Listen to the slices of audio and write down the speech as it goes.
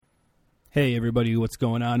Hey everybody, what's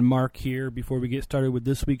going on? Mark here. Before we get started with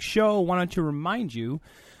this week's show, I wanted to remind you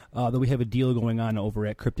that we have a deal going on over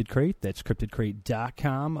at Cryptid Crate. That's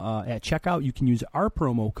cryptidcrate.com. At checkout, you can use our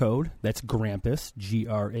promo code, that's Grampus,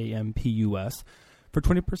 Grampus, for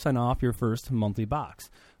 20% off your first monthly box.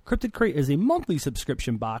 Cryptid Crate is a monthly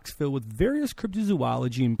subscription box filled with various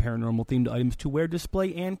cryptozoology and paranormal themed items to wear,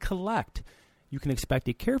 display, and collect. You can expect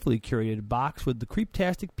a carefully curated box with the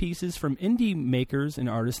creeptastic pieces from indie makers and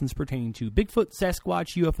artisans pertaining to Bigfoot,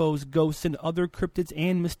 Sasquatch, UFOs, ghosts, and other cryptids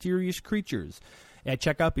and mysterious creatures. At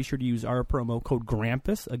checkout, be sure to use our promo code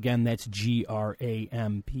Grampus. Again, that's Grampus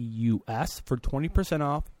for 20%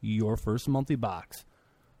 off your first monthly box.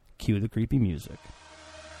 Cue the creepy music.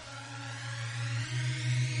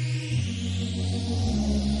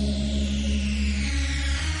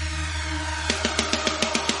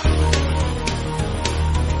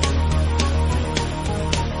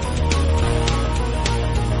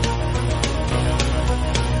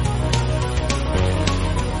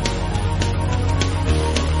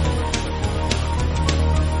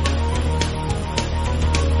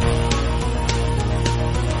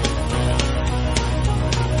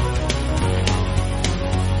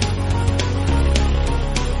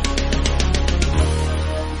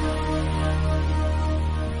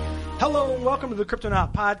 Welcome to the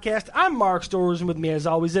Cryptonaut Podcast. I'm Mark Storrs, and with me, as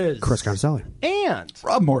always, is Chris Gonzalez and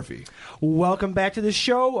Rob Morphy. Welcome back to the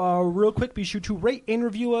show. Real quick, be sure to rate and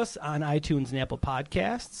review us on iTunes and Apple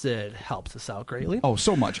Podcasts. It helps us out greatly. Oh,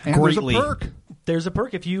 so much. And greatly. There's a perk. There's a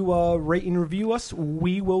perk. If you rate and review us,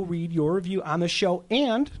 we will read your review on the show,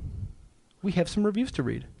 and we have some reviews to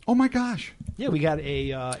read. Oh, my gosh. Yeah, we got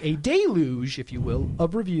a deluge, if you will,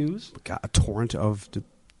 of reviews. got a torrent of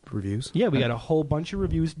reviews. Yeah, we got a whole bunch of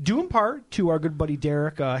reviews, due in part to our good buddy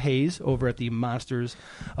Derek Hayes over at the Monsters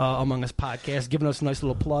Among Us podcast, giving us a nice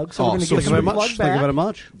little plug. So we're going to give him a plug back. Thank you very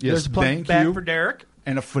much. Yes, There's a plug thank back you. for Derek.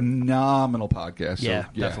 And a phenomenal podcast. Yeah,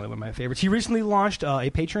 definitely one of my favorites. He recently launched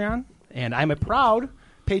a Patreon, and I'm a proud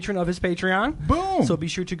patron of his Patreon. Boom! So be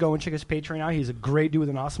sure to go and check his Patreon out. He's a great dude with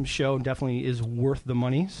an awesome show and definitely is worth the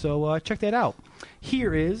money. So check that out.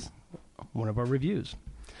 Here is one of our reviews.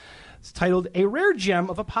 It's titled A Rare Gem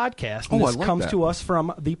of a Podcast, and this comes to us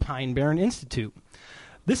from the Pine Barren Institute.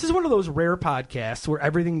 This is one of those rare podcasts where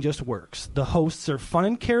everything just works. The hosts are fun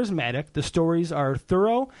and charismatic. The stories are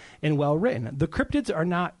thorough and well-written. The cryptids are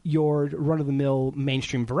not your run-of-the-mill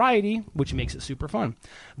mainstream variety, which makes it super fun.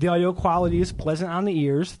 The audio quality is pleasant on the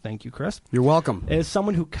ears. Thank you, Chris. You're welcome. As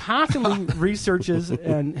someone who constantly researches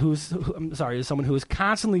and as someone who is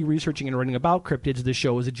constantly researching and writing about cryptids, this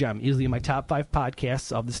show is a gem. Easily in my top 5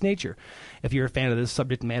 podcasts of this nature. If you're a fan of this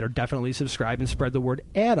subject matter, definitely subscribe and spread the word.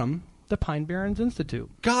 Adam, the Pine Barrens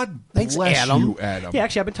Institute. God Thanks, bless Adam. you, Adam. Yeah,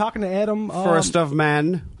 actually, I've been talking to Adam. First of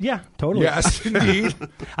men. Yeah, totally. Yes, indeed.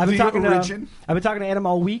 I've been talking origin. to Adam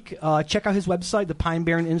all week. Check out his website, the Pine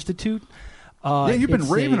Barren Institute. Yeah, you've been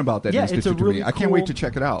raving about that institute to me. I can't wait to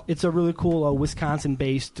check it out. It's a really cool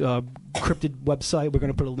Wisconsin-based cryptid website. We're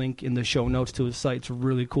going to put a link in the show notes to his site. It's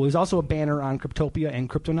really cool. There's also a banner on Cryptopia and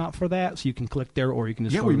Cryptonaut for that, so you can click there, or you can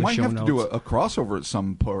just go to the show notes. We might have to do a crossover at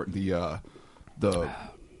some part.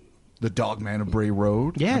 The Dogman of Bray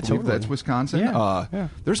Road. Yeah, I believe totally. That's Wisconsin. Yeah.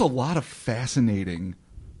 There's a lot of fascinating,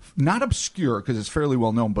 not obscure because it's fairly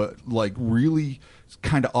well known, but like really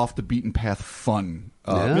kind of off the beaten path fun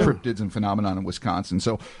cryptids and phenomenon in Wisconsin.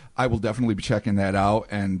 So I will definitely be checking that out,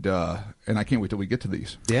 and I can't wait till we get to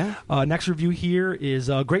these. Yeah. Next review here is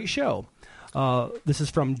a great show. This is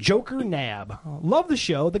from Joker Nab. Love the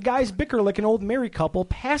show. The guys bicker like an old married couple,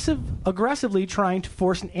 passive-aggressively trying to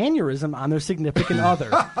force an aneurysm on their significant other.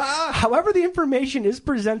 However, the information is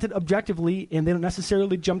presented objectively, and they don't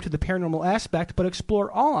necessarily jump to the paranormal aspect, but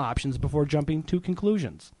explore all options before jumping to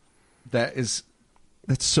conclusions. That's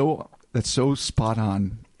so spot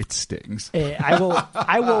on. It stings. I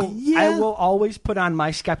will always put on my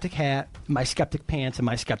skeptic hat, my skeptic pants, and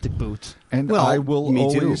my skeptic boots. And I will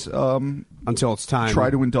always until it's time try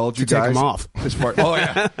to indulge you guys take them off. As far,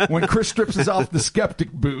 when Chris strips off the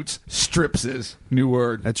skeptic boots, stripses, new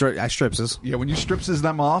word. That's right. I stripses. Yeah, when you stripses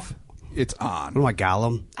them off, it's on. What do I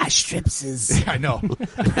Gollum? I stripses. I know.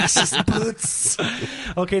 Precious boots.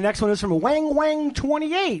 Okay, next one is from Wang Wang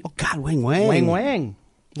 28. Oh God, Wang Wang. Wang Wang.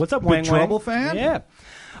 What's up, Wang Big Wang? Trouble fan? Yeah.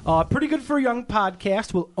 Pretty good for a young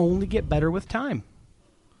podcast. Will only get better with time.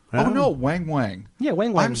 Oh no, Wang Wang. Yeah,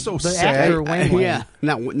 Wang Wang. I'm so the sad. Actor Wang Wang. Yeah,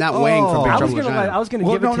 not Wang from Big Trouble in Little China. I was going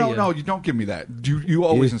to give it to you. No, you don't give me that. You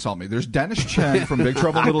always insult me. There's Dennis Chen from Big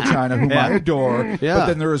Trouble in Little China, whom I adore. Yeah. But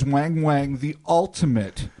then there is Wang Wang, the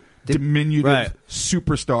ultimate diminutive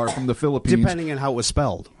superstar from the Philippines. Depending on how it was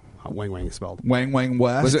spelled. Wang Wang is spelled? Wang Wang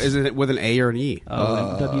West. Is it with an A or an E?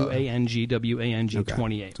 WANG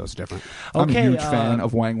 28. So it's different. I'm a huge fan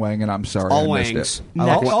of Wang Wang, and I'm sorry all I missed Wangs. it.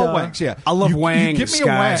 Next, all Wangs, yeah. I love you Wangs, give me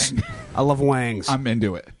guys. a Wang. I love Wangs. I'm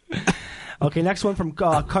into it. Okay, next one from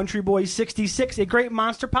Country Boy 66, a great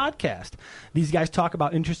monster podcast. These guys talk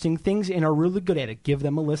about interesting things and are really good at it. Give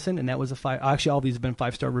them a listen, and that was a 5. Actually, all these have been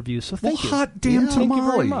 5-star reviews, so thank you. Hot damn tamale. Thank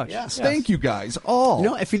you very much. Yes. Thank you guys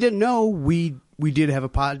all. If you didn't know, we did have a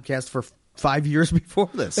podcast for 5 years before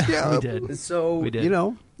this. Yeah, we did. So, We did.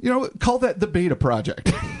 call that the beta project.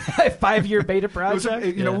 5-year beta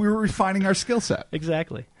project. We were refining our skill set.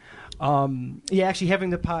 Exactly. Actually, having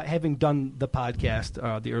done the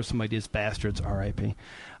podcast, the Earth Some Ideas Bastards, R.I.P.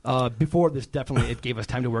 Before this, definitely it gave us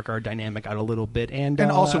time to work our dynamic out a little bit, and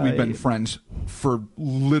also we've been friends for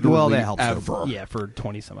literally that helps ever. Yeah, for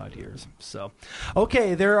 20 some odd years. So,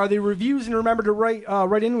 okay, there are the reviews, and remember to write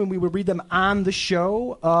in when we would read them on the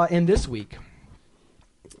show. And this week,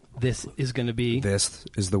 this is going to be This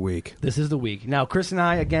is the week. This is the week. Now, Chris and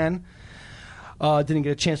I again. Didn't get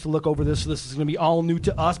a chance to look over this, so this is going to be all new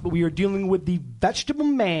to us, but we are dealing with the Vegetable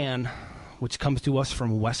Man, which comes to us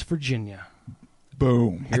from West Virginia.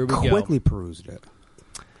 Boom. Here we go. Quickly perused it.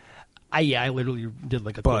 I literally did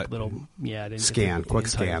like a quick little I didn't scan, get the quick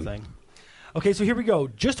entire scan. thing. Okay, so here we go.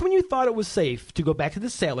 Just when you thought it was safe to go back to the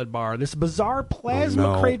salad bar, this bizarre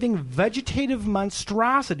plasma-craving vegetative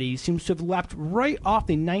monstrosity seems to have leapt right off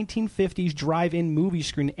the 1950s drive-in movie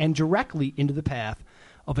screen and directly into the path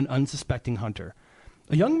of an unsuspecting hunter.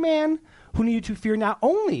 A young man who needed to fear not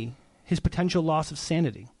only his potential loss of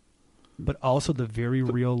sanity, but also the very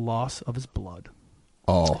real loss of his blood.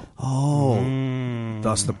 Oh.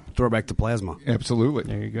 Thus the throwback to plasma. Absolutely.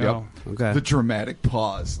 There you go. Yep. Okay. The dramatic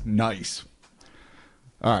pause. Nice.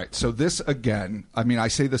 All right. So this again, I mean, I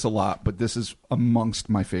say this a lot, but this is amongst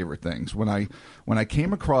my favorite things. When I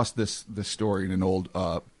came across this story in an old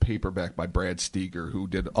paperback by Brad Steger, who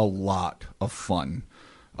did a lot of fun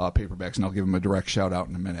paperbacks, and I'll give him a direct shout out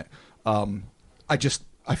in a minute.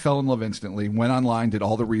 I fell in love instantly. Went online, did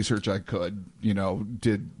all the research I could.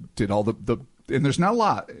 Did all the and there's not a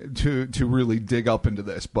lot to really dig up into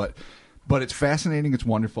this, but it's fascinating. It's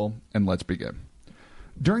wonderful, and let's begin.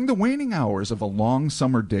 During the waning hours of a long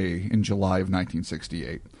summer day in July of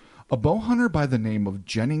 1968, a bow hunter by the name of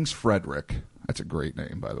Jennings Frederick, that's a great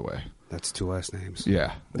name, by the way. That's 2 last names.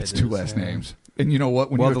 Yeah, that's 2 last names. And you know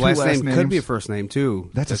what? When Well, you the have 2 last name names, could be a first name, too.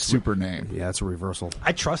 That's a super name. Yeah, it's a reversal.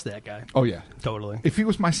 I trust that guy. Oh, yeah. Totally. If he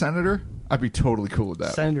was my senator, I'd be totally cool with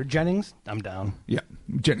that. Senator Jennings, I'm down. Yeah,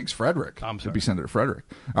 Jennings Frederick. I'm sorry. It'd be Senator Frederick.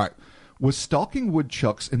 All right. Was stalking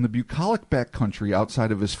woodchucks in the bucolic backcountry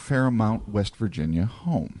outside of his Fairmount, West Virginia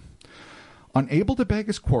home. Unable to bag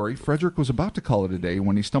his quarry, Frederick was about to call it a day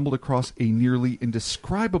when he stumbled across a nearly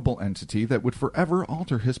indescribable entity that would forever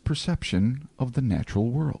alter his perception of the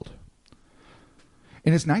natural world.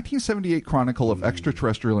 In his 1978 chronicle of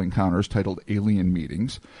extraterrestrial encounters titled Alien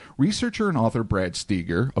Meetings, researcher and author Brad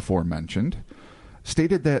Steger, aforementioned,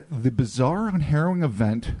 stated that the bizarre and harrowing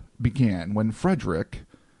event began when Frederick,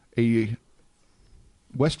 a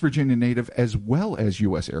West Virginia native as well as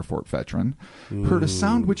U.S. Air Force veteran, heard a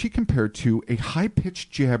sound which he compared to a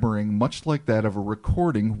high-pitched jabbering much like that of a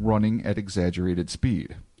recording running at exaggerated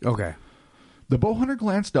speed. Okay. The bowhunter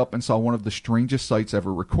glanced up and saw one of the strangest sights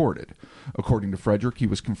ever recorded. According to Frederick, he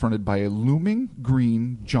was confronted by a looming,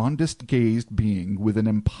 green, jaundiced-gazed being with an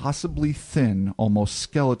impossibly thin, almost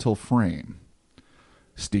skeletal frame.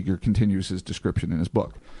 Steger continues his description in his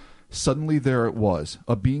book. Suddenly there it was,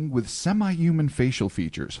 a being with semi-human facial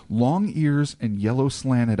features, long ears, and yellow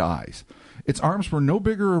slanted eyes. Its arms were no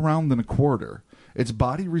bigger around than a quarter. Its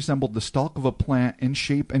body resembled the stalk of a plant in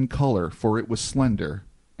shape and color, for it was slender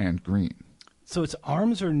and green. So its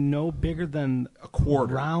arms are no bigger than a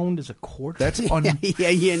quarter. Round as a quarter. That's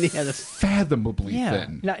unfathomably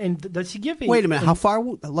thin. Now, and does he give a? Wait a minute. How far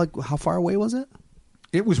away was it?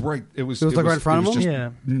 It was right. It was like right in front of him.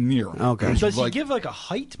 Yeah, near him. Okay. Does he give like a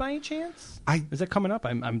height by any chance? Is that coming up?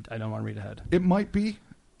 I don't want to read ahead. It might be.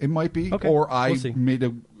 Okay. Or I We'll made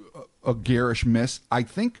a garish miss. I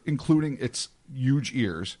think including its huge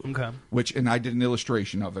ears. Okay. And I did an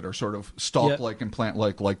illustration of it, or sort of stalk-like and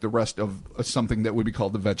plant-like the rest of something that would be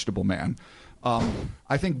called the Vegetable Man.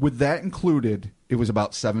 I think with that included, it was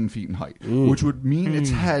about 7 feet in height, which would mean its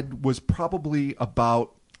head was probably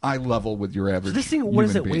about eye level with your average. So this thing, what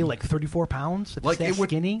does it weigh? Like 34 pounds? If like it's that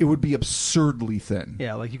skinny? It would be absurdly thin.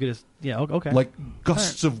 Yeah, like you could just. Yeah, okay. Like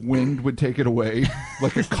gusts of wind would take it away,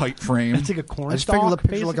 like a kite frame. It's like a corn I just stalk. figured the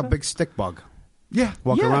picture like a big stick bug. Yeah,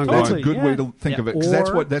 walking around. That's totally, a good way to think of it, because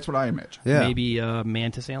that's what I imagine. Yeah. Maybe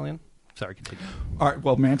mantis alien. Sorry, continue. All right,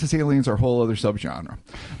 well, mantis aliens are a whole other subgenre.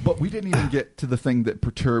 But we didn't even get to the thing that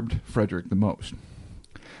perturbed Frederick the most.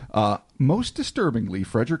 Most disturbingly,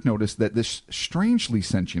 Frederick noticed that this strangely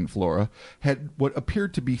sentient flora had what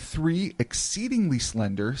appeared to be 3 exceedingly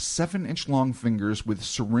slender, 7-inch long fingers with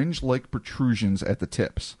syringe-like protrusions at the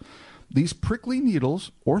tips. These prickly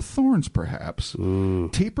needles, or thorns perhaps,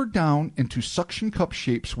 tapered down into suction cup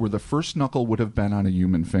shapes where the first knuckle would have been on a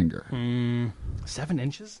human finger. 7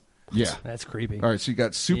 inches? Yeah. That's creepy. All right, so you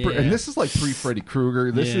got and this is like pre-Freddy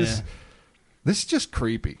Krueger. This is just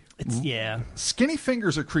creepy. It's, Skinny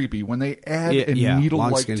fingers are creepy. When they add long,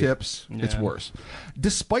 needle-like skinny tips, it's worse.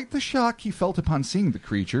 Despite the shock he felt upon seeing the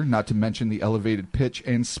creature, not to mention the elevated pitch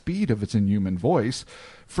and speed of its inhuman voice,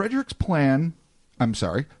 Frederick's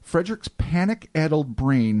panic-addled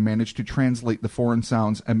brain managed to translate the foreign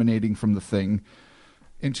sounds emanating from the thing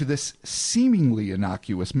into this seemingly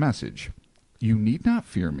innocuous message. You need not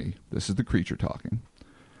fear me. This is the creature talking.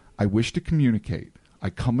 I wish to communicate.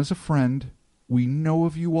 I come as a friend. We know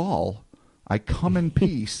of you all. I come in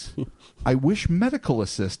peace. I wish medical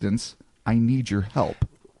assistance. I need your help.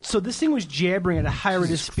 So this thing was jabbering at a high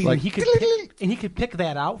rate of speed, Like, and he could pick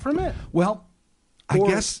that out from it? Well, I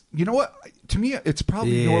guess, you know what? To me, it's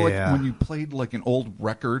probably more like Yeah. when you played like an old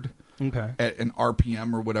record at an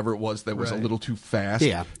RPM or whatever it was that was a little too fast.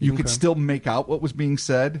 Yeah. You could still make out what was being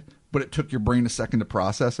said, but it took your brain a second to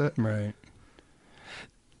process it. Right.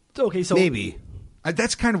 Okay, so... Maybe.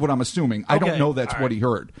 That's kind of what I'm assuming. I don't Okay, know that's all what right. he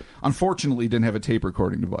heard. Unfortunately, he didn't have a tape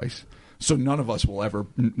recording device. So none of us will ever,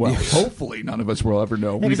 well, hopefully none of us will ever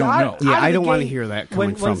know. We don't know. Yeah, I don't want wanna hear that coming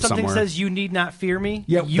when from something somewhere. says you need not fear me,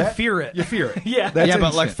 you fear it. You fear it. Yeah. That's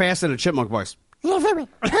But like instant. fast in a chipmunk voice.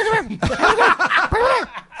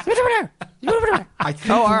 I think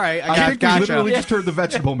Oh, all right. I think we Gotcha. literally just heard the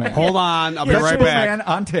Vegetable Man. Hold on. I'll be right Vegetable back. Man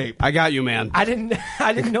on tape. I got you, man. I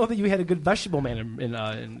didn't know that you had a good vegetable man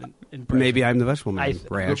in Maybe I'm the vegetable man.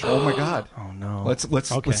 I- Raj. Oh my God! Oh no.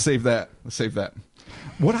 Let's Okay. save that. Let's save that.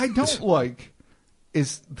 What I don't like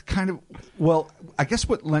is the kind of, well, I guess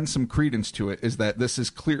what lends some credence to it is that this is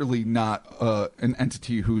clearly not an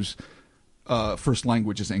entity whose first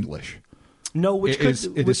language is English. No, which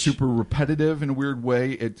It is super repetitive in a weird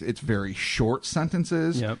way. It's very short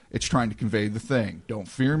sentences. Yep. It's trying to convey the thing. Don't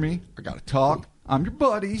fear me. I got to talk. I'm your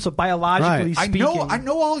buddy. So biologically Right. speaking, I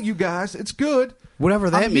know all you guys. It's good. Whatever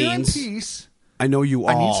that I'm here in means. peace. I know you all.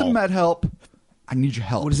 I need some med help. I need your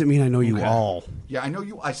help. What does it mean? I know you Okay. all. Yeah, I know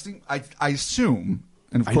you. I think. I assume,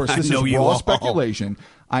 and of I- course, I this know is you raw all. speculation.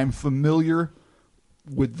 I'm familiar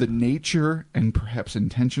with the nature and perhaps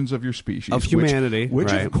intentions of your species, Of humanity, which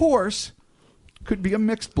right. of course could be a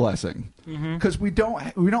mixed blessing because we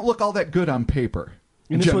don't look all that good on paper.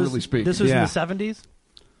 And this Generally was, speaking, this was Yeah. in the 70s.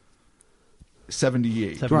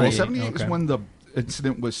 78. 78, Well, 78 is okay. when the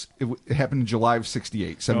incident was. It happened in July of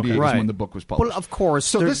 68. 78 is Right. when the book was published. Well, of course.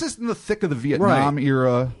 So there- this is in the thick of the Vietnam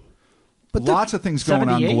era. But there- Lots of things going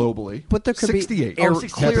on 78? globally. But there could 68. be error, Oh,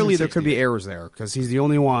 68. clearly there could be 68. errors there because he's the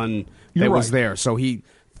only one You're that was right. there. So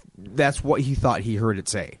that's what he thought he heard it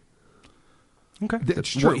say. Okay.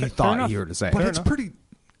 That's What true. he thought he heard it say. But Fair it's enough.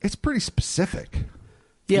 pretty specific.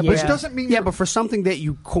 Yeah, Yeah. but Which doesn't mean yeah, you're- but for something that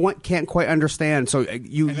you can't quite understand, so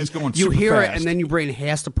you And it's going you super hear it, fast. and then your brain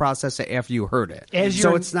has to process it after you heard it. As So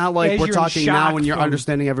you're- it's not like as we're you're in talking now shock and you're from-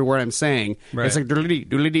 understanding every word I'm saying. Right. It's like doodly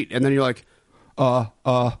doodly, and then you're like, Yeah.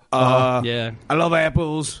 I love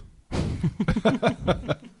apples.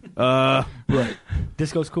 Right.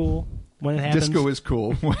 Disco's cool when it happens. Disco is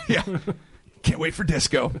cool. Yeah. Can't wait for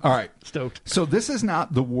disco. All right. Stoked. So this is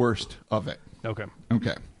not the worst of it. Okay.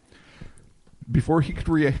 Okay. Before he could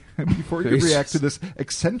react to this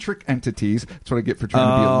eccentric entities, that's what I get for trying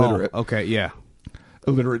to be illiterate. Okay, yeah.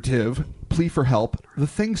 Alliterative plea for help. The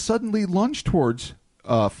thing suddenly lunged towards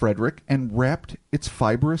Frederick and wrapped its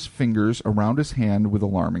fibrous fingers around his hand with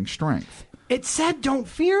alarming strength. It said, "Don't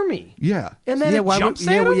fear me," Yeah. and then it jumps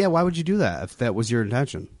at him. Why would you do that if that was your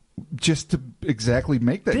intention? Just to exactly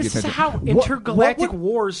make that. This is attention. how What- intergalactic what would-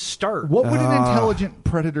 wars start. What would an intelligent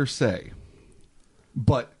predator say?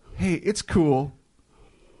 But hey, it's cool.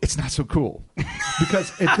 It's not so cool.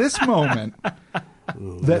 Because at this moment,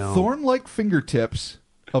 thorn-like fingertips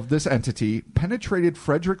of this entity penetrated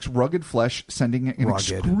Frederick's rugged flesh, sending an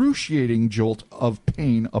Rugged. excruciating jolt of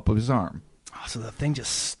pain up his arm. Oh, so the thing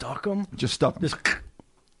just stuck him. Just stuck him. Just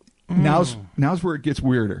Now's where it gets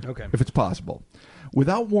weirder, Okay. if it's possible.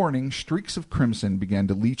 Without warning, streaks of crimson began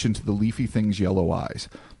to leach into the leafy thing's yellow eyes.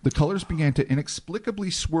 The colors began to inexplicably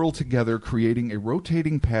swirl together, creating a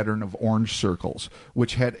rotating pattern of orange circles,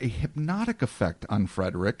 which had a hypnotic effect on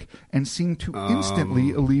Frederick and seemed to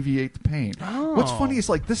instantly alleviate the pain. What's funny is,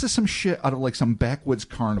 like, this is some shit out of, like, some backwoods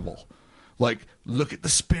carnival. Like, look at the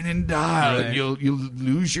spinning dial, and you'll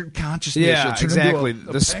lose your consciousness. You'll turn exactly. into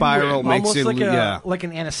a The spiral makes almost it like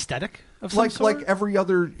an anesthetic of some sort? like every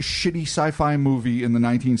other shitty sci-fi movie in the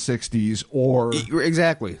 1960s, or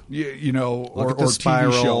exactly. or TV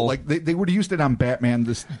spiral. show. Like they would have used it on Batman,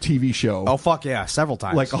 this TV show. Oh fuck yeah, several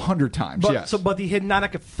times. Like 100 times. But, yes. but the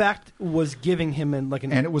hypnotic effect was giving him and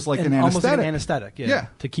it was like an anesthetic. almost like an anesthetic. Yeah.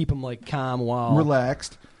 To keep him like calm while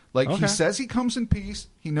relaxed. Like Okay. he says he comes in peace.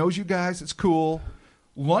 He knows you guys. It's cool.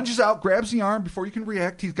 Lunges out, grabs the arm before you can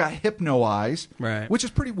react. He's got hypno eyes, Right. which is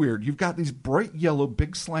pretty weird. You've got these bright yellow,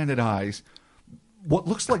 big slanted eyes. What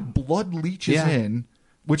looks like blood leaches in,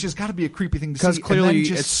 which has got to be a creepy thing to see. Because clearly and then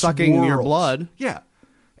just it's sucking your swirls. blood. Yeah.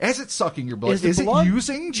 As it's sucking your blood. Is it blood?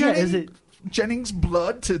 Using Jennings'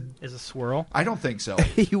 blood to... is a swirl. I don't think so.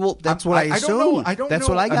 That's what I assume. don't know. I don't That's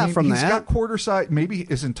know. what I got from He's that. got quarter size, maybe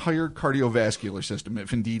his entire cardiovascular system,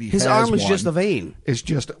 if indeed he His has arm is one, just a vein. is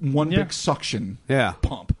just one big suction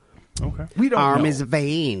pump. Okay. We don't Arm know. is a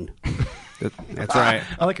vein. That's right.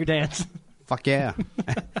 I like your dance. Fuck yeah.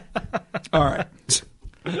 All right.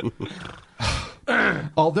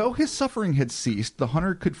 Although his suffering had ceased, the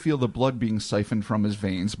hunter could feel the blood being siphoned from his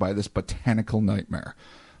veins by this botanical nightmare.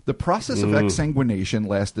 The process of exsanguination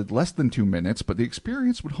lasted less than 2 minutes, but the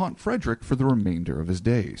experience would haunt Frederick for the remainder of his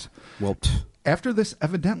days. Well, After this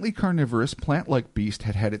evidently carnivorous, plant-like beast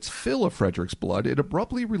had had its fill of Frederick's blood, it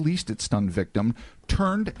abruptly released its stunned victim,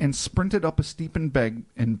 turned, and sprinted up a steep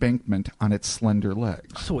embankment on its slender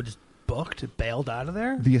legs. So it just booked, it bailed out of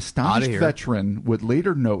there? The astonished here. veteran would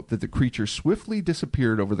later note that the creature swiftly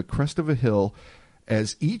disappeared over the crest of a hill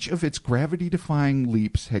as each of its gravity-defying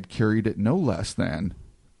leaps had carried it no less than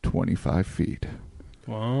 25 feet.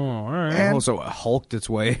 Oh, all right. And also it hulked its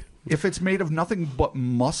way. if it's made of nothing but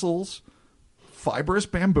muscles, fibrous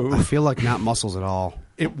bamboo, I feel like not muscles at all.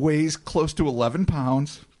 it weighs close to 11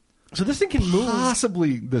 pounds. So this thing can move.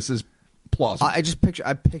 Possibly this is plausible. I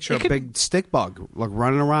picture a big stick bug like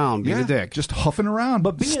running around being a dick. just huffing around,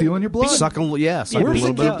 But being- stealing your blood. sucking a Where's little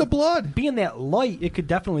it bit. keep the blood? Being that light, it could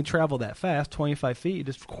definitely travel that fast, 25 feet.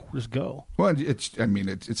 Just go. Well,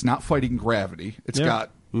 it's not fighting gravity. It's Yeah. got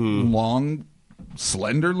long,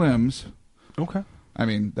 slender limbs. Okay. I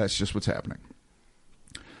mean, that's just what's happening.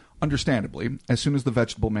 Understandably, as soon as the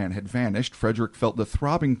vegetable man had vanished, Frederick felt the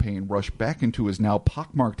throbbing pain rush back into his now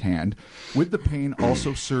pockmarked hand. With the pain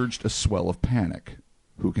also surged a swell of panic.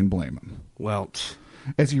 Who can blame him? Well,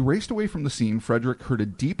 As he raced away from the scene, Frederick heard a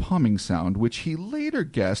deep humming sound, which he later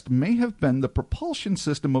guessed may have been the propulsion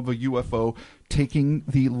system of a UFO taking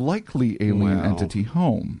the likely alien Wow. entity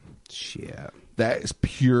home. shit. That is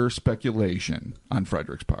pure speculation on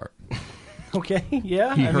Frederick's part. Okay.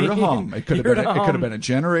 Yeah. He heard a hum. It could have been a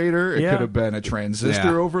generator. It Yeah. could have been a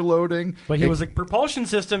transistor overloading. But he was like, propulsion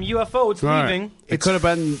system, UFO, it's Right. leaving. It could have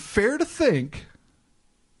been. fair to think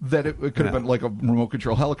that it could have been like a remote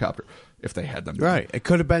control helicopter if they had them. Right. It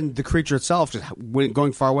could have been the creature itself just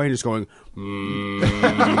going far away and just going,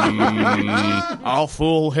 I'll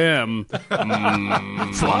fool him.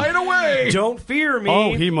 Flying away. Don't fear me.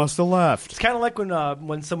 Oh, he must have left. It's kind of like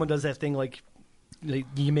when someone does that thing, like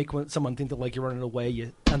you make someone think that like you're running away,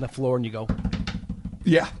 you on the floor and you go,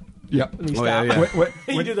 Yeah. Yeah. and you Oh, stop. yeah,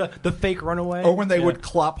 yeah. You do the fake runaway. Or when they Yeah. would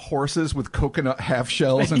clop horses with coconut half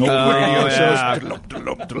shells and old Oh, radio yeah. shows. Dlump,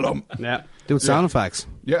 dlump, dlump. Yeah. Doing sound effects.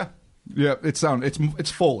 Yeah, yeah. It's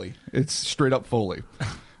Foley. It's straight up Foley.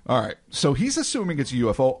 All right. So he's assuming it's a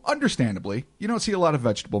UFO. Understandably, you don't see a lot of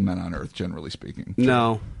vegetable men on Earth, generally speaking.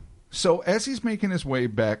 No. So as he's making his way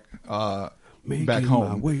back back Making home,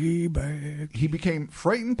 my way back. he became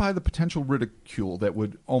frightened by the potential ridicule that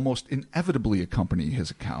would almost inevitably accompany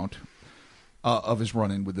his account of his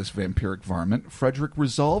run-in with this vampiric varmint. Frederick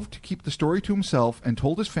resolved to keep the story to himself and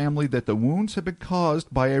told his family that the wounds had been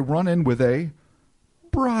caused by a run-in with a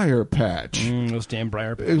briar patch. Those damn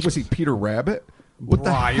briar patches. Was he Peter Rabbit? What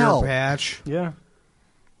Briar the hell? patch. Yeah.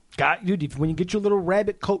 Dude, when you get your little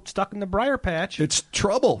rabbit coat stuck in the briar patch, It's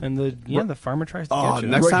trouble. and the farmer tries to Oh, get you.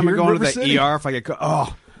 next Right time here I in go to River the City. ER, if I get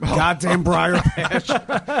goddamn briar patch.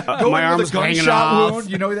 My arm with is a hanging gunshot off. wound.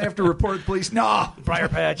 You know they have to report the police. Nah, Briar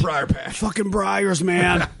patch. briar patch. Fucking briars,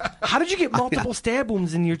 man. How did you get multiple stab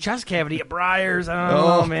wounds in your chest cavity at briars? I don't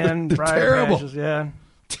know, man. they're Briar terrible. patches, yeah.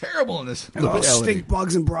 Terrible in this. Oh, locality. stink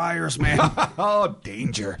bugs and briars, man. Oh,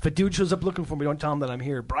 danger. If a dude shows up looking for me, don't tell him that I'm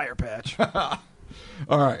here. Briar patch.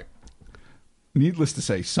 All right. Needless to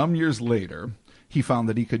say, some years later, he found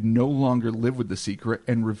that he could no longer live with the secret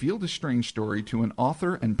and revealed his strange story to an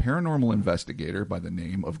author and paranormal investigator by the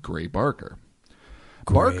name of Gray Barker.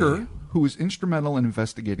 Barker, who was instrumental in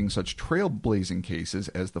investigating such trailblazing cases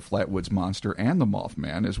as the Flatwoods Monster and the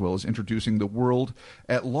Mothman, as well as introducing the world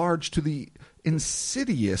at large to the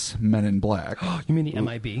insidious Men in Black. You mean the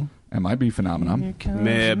MIB? MIB phenomenon.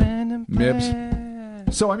 Mibs.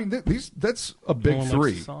 So, I mean, that's a big No one likes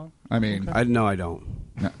three. the song? I mean, No, I don't.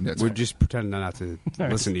 that's We're fine. just pretending not to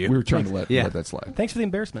listen to you. We were trying to let that slide. Thanks for the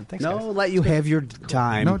embarrassment. Thanks, No, guys. let you have your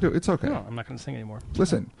time. No, dude, it's okay. No, I'm not going to sing anymore.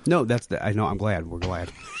 Listen, No, I know. I'm glad. We're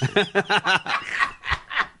glad.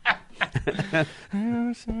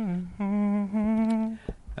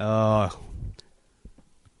 are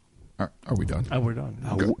we done? Oh, we're done.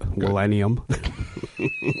 Millennium.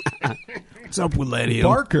 What's up, Millennium?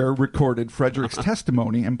 Barker recorded Frederick's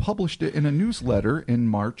testimony and published it in a newsletter in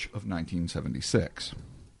March of 1976.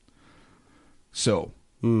 So,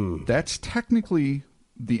 that's technically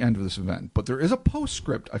the end of this event. But there is a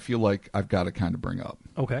postscript I feel like I've got to kind of bring up.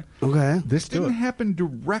 Okay. Okay. This didn't happen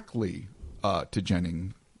directly to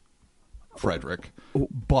Jennings Frederick,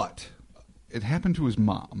 but it happened to his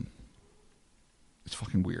mom. It's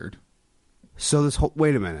fucking weird. So this whole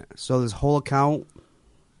wait a minute. So this whole account.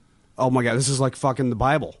 Oh my god, this is like fucking the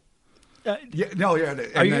Bible. Are Yeah. you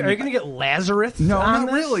going to get Lazarus? No, on not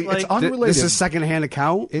this? really. Like, It's unrelated. This is secondhand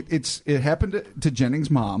account. It happened to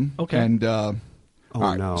Jennings' mom. Okay. And all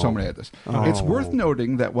right, no. so I'm going to add this. Oh. It's worth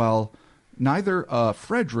noting that while neither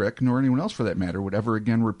Frederick nor anyone else for that matter would ever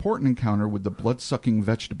again report an encounter with the blood-sucking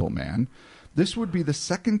vegetable man, this would be the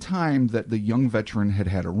second time that the young veteran had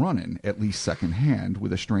had a run-in, at least secondhand,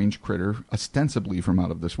 with a strange critter ostensibly from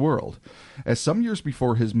out of this world. As some years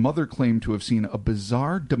before, his mother claimed to have seen a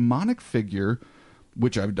bizarre demonic figure,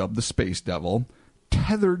 which I've dubbed the Space Devil,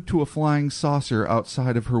 tethered to a flying saucer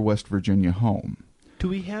outside of her West Virginia home. do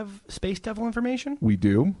we have Space Devil information? We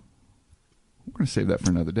do. We're going to save that for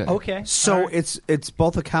another day. Okay. So All right. it's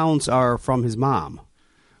both accounts are from his mom.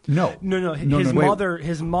 No. No. His mother.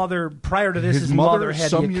 Prior to this, his mother had the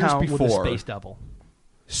some years account with the before, Space Devil.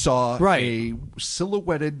 saw Right. a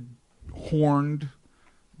silhouetted, horned,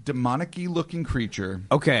 demonic-y looking creature.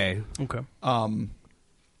 Okay. Okay.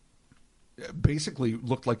 Basically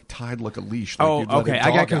looked like tied like a leash. Like Oh, you'd let okay. a I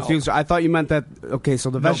got dog confused. out. I thought you meant that. Okay, so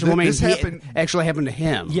the vegetable man this happened- actually happened to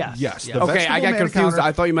him. Yes. Yes. Yes. the Okay, I vegetable got man confused. encounter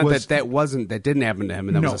I thought you meant was- that didn't happen to him,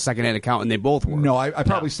 and that No. was a secondhand account, and they both were. No, I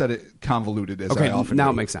probably said it convoluted as Okay, I often now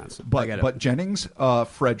do. it makes sense. I But get it. but Jennings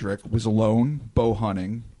Frederick was alone bow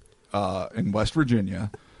hunting in West Virginia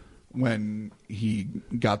when he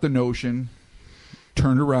got the notion,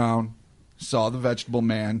 turned around, saw the vegetable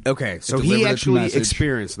man. Okay, so It he delivered its actually message.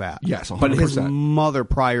 experienced that. Yes, but his 100%. mother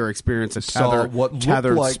prior experienced a Saw what looked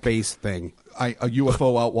tethered like- space thing. A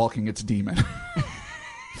UFO outwalking its demon.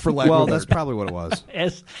 For lack Well, of a that's word. probably what it was.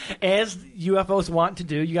 As UFOs want to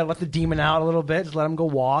do, you got to let the demon out a little bit. Just let him go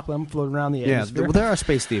walk. Let him float around the Yeah, atmosphere. there are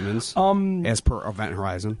space demons, as per Event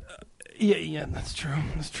Horizon. Yeah, that's true.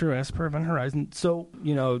 That's true. As per Event Horizon. So,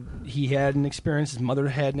 he had an experience. His mother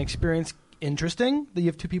had an experience. Interesting that you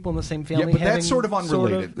have two people in the same family. Yeah, but having that's sort of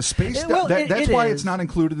unrelated. The space. That's why it's not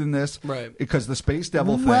included in this, Right. Because the space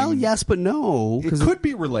devil Well, thing. yes, but no. it 'cause could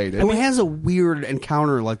be related. Who has a weird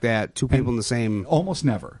encounter like that? Two people in the same. Almost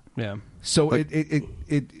never. Yeah. So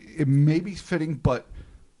it may be fitting, but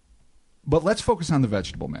let's focus on the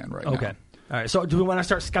vegetable man right now. Okay. All right. So, do we want to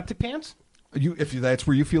start Skeptic Pants? If that's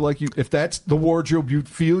where you feel like if that's the wardrobe you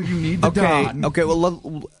feel you need to Okay. don. Okay.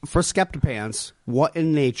 Well, for Skeptipants, what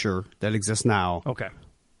in nature that exists now Okay.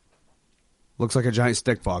 looks like a giant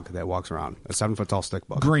stick bug that walks around? A 7-foot tall stick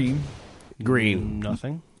bug. Green, Green.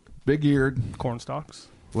 Nothing. big eared. Corn stalks.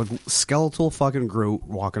 With skeletal fucking Groot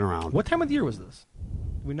walking around. What time of the year was this?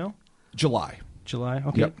 Do we know? July. July.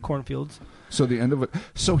 Okay. Yep. Cornfields. So the end of it.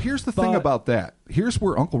 So here's the thing But- about that. Here's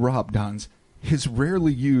where Uncle Rob dons his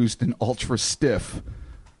rarely used and ultra stiff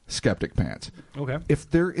skeptic pants. Okay. If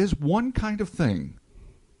there is one kind of thing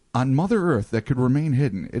on Mother Earth that could remain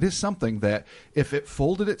hidden, it is something that, if it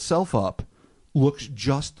folded itself up, looks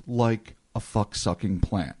just like a fuck-sucking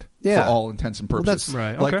plant. Yeah. For all intents and Well, purposes.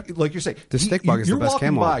 that's- Right, okay. Like you say. The stick bug is you're the best walking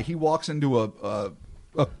camo. by, he walks into a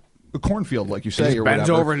cornfield, like you say, just or bends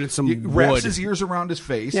whatever. over and it's some He wraps wood. his ears around his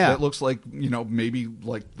face. Yeah. That looks like, maybe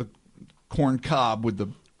like the corn cob with the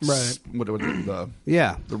Right.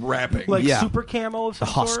 Yeah. the wrapping. Like Yeah. super camo of some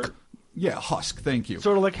husk. sort? Yeah, husk. Thank you.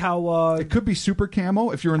 Sort of like how It could be super camo.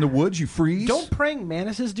 If you're in the woods, you freeze. don't praying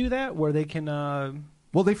mantises do that, where they can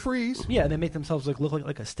Well, they freeze. yeah, they make themselves look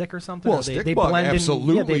like a stick or something. Well, or a they, stick they bug blend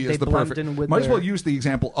absolutely in, is the blend perfect. in with Might as well their- use the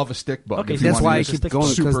example of a stick bug. Okay, if so you That's want why to I use a keep stick going,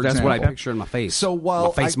 super because that's what I example. picture in my face. So while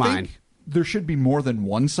my face I mine. think there should be more than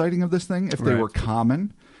one sighting of this thing, if they Right. were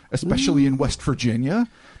common, especially in West Virginia,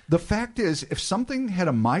 the fact is, if something had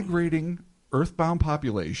a migrating earthbound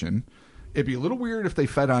population. It'd be a little weird if they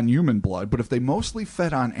fed on human blood, but if they mostly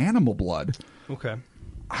fed on animal blood, Okay.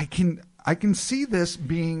 I can see this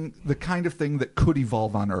being the kind of thing that could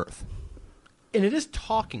evolve on Earth. And it is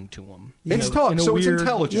talking to him. It's talking, so it's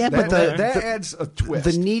intelligent. Yeah, but that adds a twist.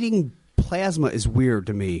 The needing plasma is weird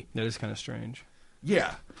to me. That is kind of strange.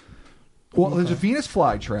 Yeah. Well, there's Venus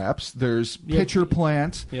flytraps. There's pitcher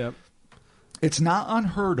plants. Yep. It's not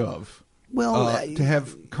unheard of. Well, to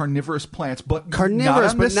have carnivorous plants, but Carnivorous,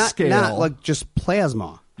 not on but this not scale. like just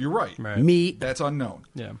plasma. You're right. Meat. That's unknown.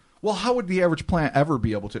 Yeah. Well, how would the average plant ever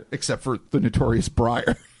be able to, except for the notorious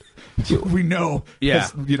briar? We know,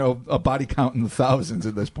 has, a body count in the thousands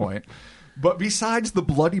at this point. But besides the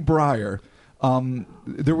bloody briar,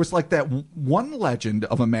 there was like that one legend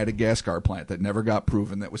of a Madagascar plant that never got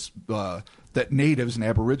proven. That was that natives and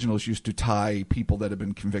aboriginals used to tie people that had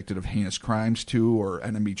been convicted of heinous crimes to, or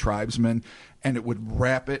enemy tribesmen, and it would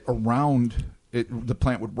wrap it around. The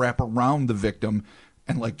plant would wrap around the victim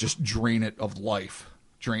and like just drain it of life.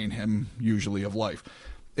 Drain him usually of life.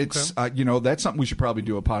 It's that's something we should probably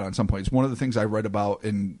do a pod on some point. It's one of the things I read about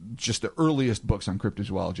in just the earliest books on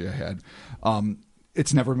cryptozoology I had.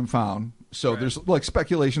 It's never been found, so there's like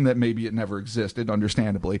speculation that maybe it never existed.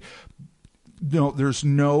 Understandably, there's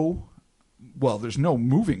no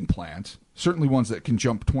moving plants. Certainly ones that can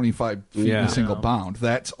jump 25 feet in a single bound.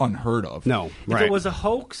 That's unheard of. No, If it was a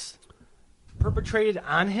hoax perpetrated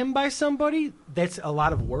on him by somebody, that's a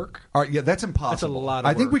lot of work. All right, yeah, that's impossible. That's a lot of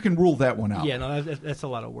I think work. we can rule that one out. Yeah, no, that's a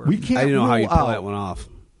lot of work. We can't I didn't know how rule you pull out that one off.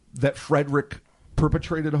 that Frederick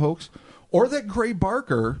perpetrated a hoax, or that Gray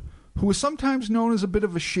Barker, who was sometimes known as a bit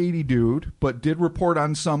of a shady dude, but did report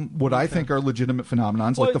on some what I think are legitimate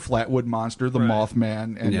phenomenons, like the Flatwood Monster, the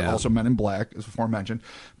Mothman, and also Men in Black, as aforementioned.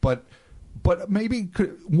 But maybe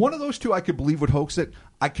one of those two I could believe would hoax it.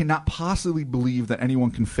 I cannot possibly believe that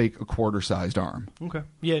anyone can fake a quarter-sized arm. Okay.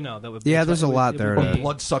 Yeah, no, that would. Yeah, there's a lot there. Or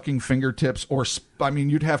blood-sucking fingertips, or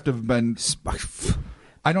you'd have to have been.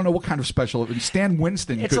 I don't know what kind of special. Stan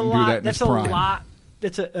Winston couldn't do that in his prime. That's a lot.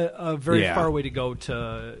 That's a very far way to go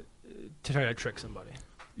to try to trick somebody.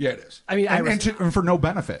 Yeah, it is. I mean, and for no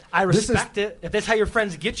benefit. I respect it. If that's how your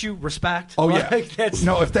friends get you, respect. Oh yeah. That's,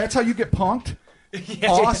 no, if that's how you get punked,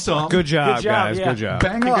 awesome. Good job, guys. Yeah. Good job.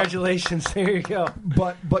 Bang up. Congratulations. There you go.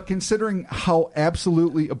 But considering how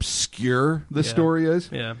absolutely obscure the story is,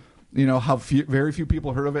 how very few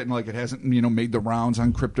people heard of it, and like it hasn't made the rounds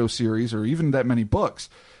on Crypto Series or even that many books,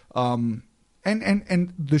 and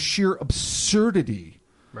the sheer absurdity.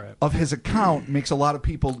 Right. Of his account makes a lot of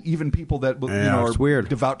people, even people that are weird.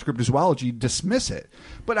 devout to cryptozoology, dismiss it.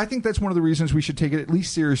 But I think that's one of the reasons we should take it at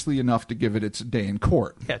least seriously enough to give it its day in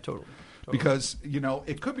court. Yeah, totally. Because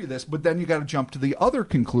it could be this, but then you got to jump to the other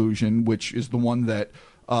conclusion, which is the one that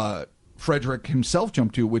Frederick himself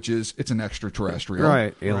jumped to, which is it's an extraterrestrial.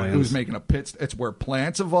 Right, aliens. Who's making a pit. It's where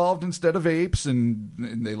plants evolved instead of apes, and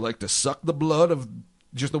they like to suck the blood of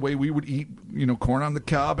just the way we would eat, corn on the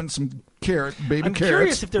cob and some baby carrots. I'm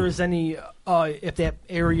curious if there is any, if that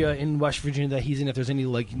area in West Virginia that he's in, if there's any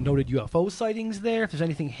noted UFO sightings there, if there's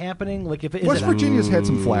anything happening, West Virginia's had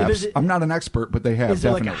some flaps. I'm not an expert, but they have. Is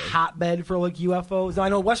there definitely. a hotbed for UFOs? Now, I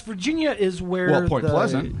know West Virginia is where Point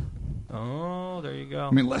Pleasant. Oh, there you go.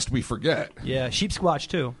 I mean, lest we forget. Yeah, Sheep Squatch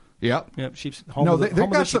too. Yep. Sheep's.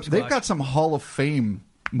 They've got some Hall of Fame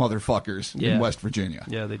motherfuckers in West Virginia.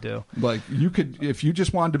 Yeah, they do. Like, you could, if you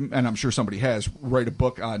just wanted to, and I'm sure somebody has, write a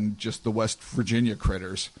book on just the West Virginia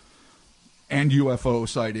critters and UFO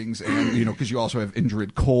sightings, and because you also have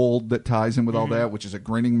Indrid Cold that ties in with all that, which is a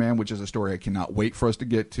Grinning Man, which is a story I cannot wait for us to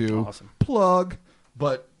get to. Awesome. Plug.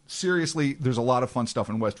 But seriously, there's a lot of fun stuff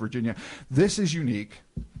in West Virginia. This is unique,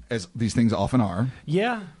 as these things often are.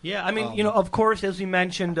 Yeah. I mean, of course, as we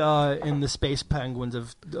mentioned in the Space Penguins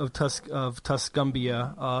of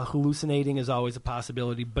Tuscumbia, hallucinating is always a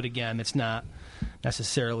possibility. But again, it's not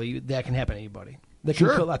necessarily that can happen to anybody.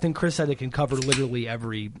 I think Chris said it can cover literally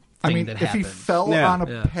everything that happens. If he fell on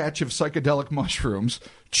a patch of psychedelic mushrooms,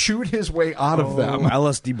 chewed his way out of them.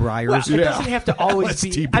 LSD briars. Well, it doesn't have to always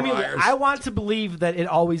be. LSD I mean, briars. I want to believe that it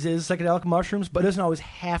always is psychedelic mushrooms, but it doesn't always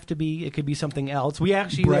have to be. It could be something else. We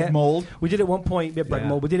actually bread mold. We did at one point. Bread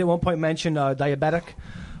mold. We did at one point mention diabetic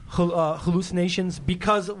hallucinations,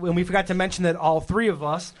 because when we forgot to mention that all three of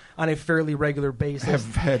us on a fairly regular basis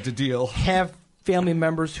Have had to have family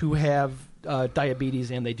members who have diabetes,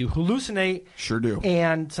 and they do hallucinate. Sure do.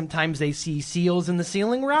 And sometimes they see seals in the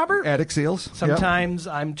ceiling, Robert. Attic seals. Sometimes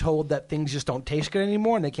I'm told that things just don't taste good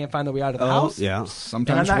anymore, and they can't find their way out of the house. Yeah.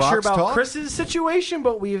 Sometimes and I'm not sure about talk. Chris's situation,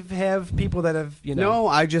 but we have people that have, No,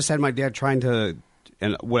 I just had my dad trying to,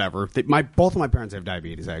 and whatever. Both of my parents have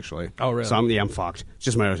diabetes, actually. Oh, really? So I'm fucked. It's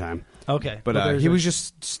just a matter of time. Okay. But Well, he was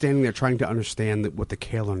just standing there trying to understand what the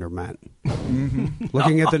calendar meant.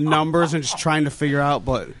 Looking at the numbers and just trying to figure out,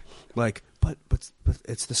 but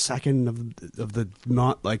it's the second of the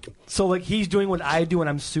month. Like, So, like, he's doing what I do when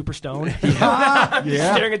I'm super stoned. Yeah. I'm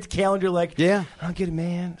just staring at the calendar like, yeah. I don't get it,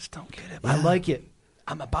 man. Just don't get it. I like it.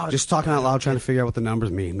 I'm about it. Just talking out loud, trying to figure out what the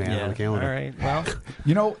numbers mean, man, on the calendar. All right. Well,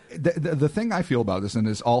 You know, the thing I feel about this, and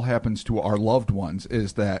this all happens to our loved ones,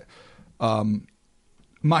 is that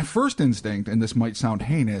my first instinct, and this might sound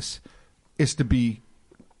heinous, is to be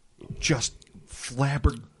just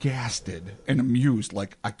flabbergasted and amused.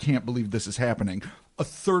 Like, I can't believe this is happening. A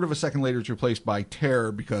third of a second later, it's replaced by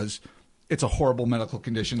terror because it's a horrible medical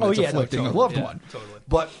condition that's afflicting a loved one. Totally.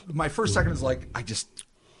 But my first second is like,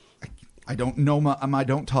 I don't know. I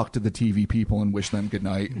don't talk to the TV people and wish them good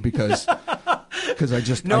night because I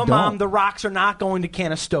just no, I don't. Mom, the Rocks are not going to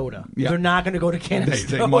Canastota. Yeah. They're not going to go to Canastota.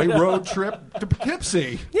 They might road trip to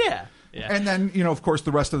Poughkeepsie. Yeah. And then, of course,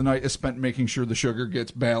 the rest of the night is spent making sure the sugar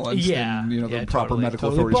gets balanced and, the proper totally, medical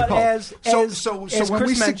totally. authorities But are called. as So when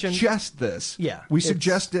Chris we mentioned, suggest this, we it's-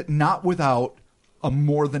 suggest it not without a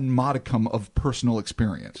more than modicum of personal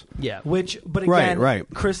experience. Yeah, but again, Right.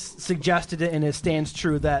 Chris suggested it, and it stands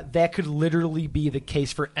true that could literally be the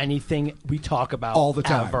case for anything we talk about All the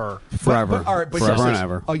time. ever. Forever. All right, but Forever yes, and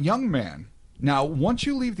ever. a young man. Now, once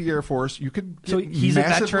you leave the Air Force, you could So get he's a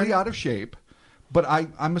massively veteran? out of shape. But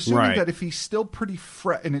I'm assuming Right. that if he's still pretty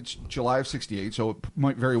fresh, and it's July of '68, so it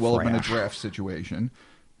might very well have been a Fresh. draft situation.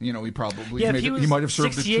 He probably Yeah, if he was he might have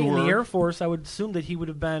served a 68 tour. in the Air Force, I would assume that he would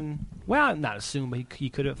have been, well, not assume, but he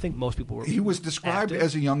could have. I think most people were. He was described active.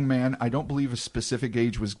 as a young man. I don't believe a specific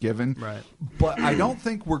age was given. Right. But I don't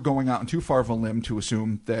think we're going out on too far of a limb to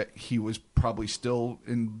assume that he was probably still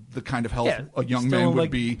in the kind of health a young still man in, would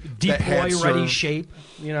like, be. that had deploy ready served. shape,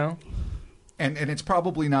 And it's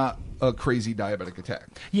probably not a crazy diabetic attack.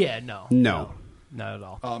 Yeah, no. No. Not at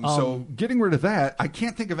all. So getting rid of that, I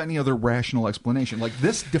can't think of any other rational explanation. Like,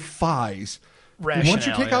 this defies Rationale, once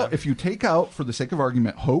you take yeah. out, if you take out, for the sake of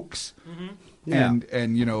argument, hoax, and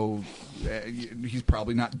he's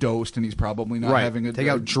probably not dosed, and he's probably not having a Take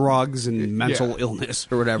out drugs and mental illness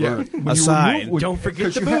or whatever. Yeah. When you Aside. remove- Don't forget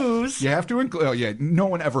 'cause the you have- booze. you have to include. Oh yeah, no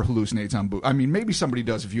one ever hallucinates on booze. I mean, maybe somebody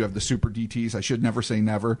does if you have the super DTs. I should never say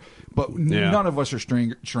never, but none of us are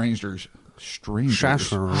strangers. Strangers.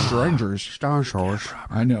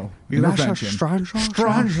 I know.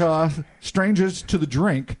 Strangers to the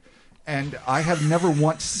drink, and I have never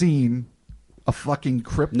once seen a fucking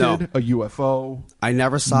cryptid, No. a UFO. I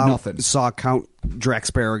never saw Nothing. Count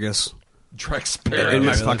Draxparagus Drexparagus. in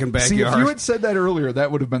my fucking See, if backyard. you had said that earlier,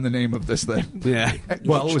 that would have been the name of this thing. Yeah.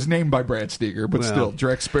 Well, it was named by Brad Steger, but Well. still,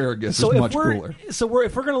 Drexparagus So is if much we're cooler. if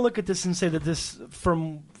we're going to look at this and say that this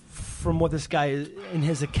from what this guy is in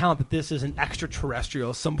his account, that this is an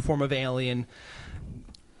extraterrestrial, some form of alien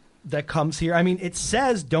that comes here. I mean, it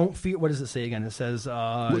says don't fear. What does it say again? It says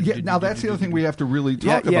Now that's the other thing we have to really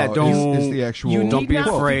talk Yeah, about. don't- is the actual. You Don't need be not-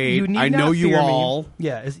 afraid. you need I know not you fear me. all.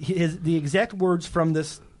 Yeah, the exact words from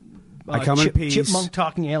this. I come in peace. Chipmunk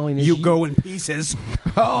talking alien. Is You go in pieces.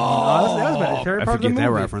 that was my favorite I part of the forget that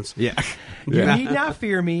movie. reference. Yeah. You need not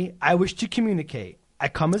fear me. I wish to communicate. I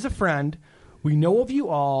come as a friend. We know of you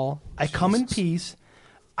all. I come in peace.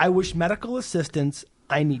 I wish medical assistance.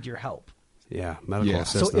 I need your help. Yeah, medical Yeah.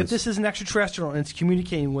 assistance. So if this is an extraterrestrial and it's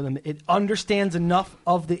communicating with them, it understands enough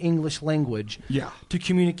of the English language to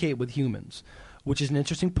communicate with humans, which is an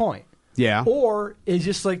interesting point. Yeah. Or is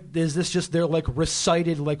this just they're like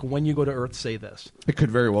recited like when you go to Earth say this? It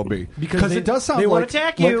could very well be Because it does sound they wanna like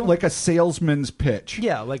attack you. like a salesman's pitch.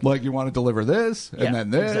 Yeah, like you want to deliver this Yeah, and then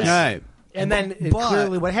this. exactly. Right. And then But-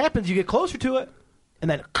 clearly what happens, you get closer to it,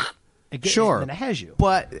 and then it gets, Sure. and then it has you.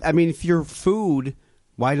 But, I mean, if you're food,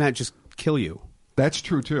 why not just kill you? That's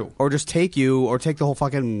true too. Or just take you, or take the whole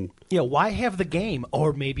fucking... Yeah, why have the game?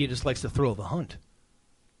 Or maybe it just likes the thrill of the hunt.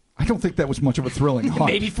 I don't think that was much of a thrilling hunt.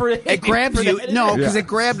 Maybe for It grabs you. No, because Yeah. it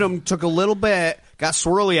grabbed him, took a little bit, got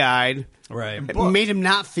swirly-eyed. Right. It made him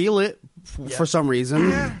not feel it for some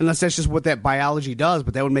reason. Unless that's just what that biology does,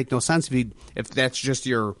 but that would make no sense if that's just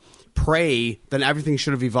your prey, then everything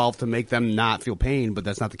should have evolved to make them not feel pain, but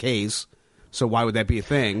that's not the case. So why would that be a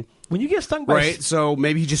thing? When you get stung by Right? So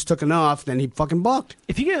maybe he just took enough, then he fucking bucked.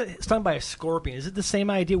 if you get stung by a scorpion, is it the same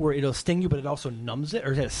idea where it'll sting you, but it also numbs it,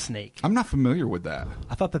 or is it a snake? I'm not familiar with that.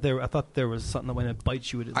 I thought there was something that when it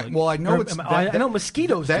bites you, it like, I know or- it's. I know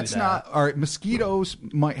mosquitoes. That's do that. not all right. Mosquitoes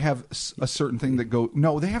might have a certain thing that go.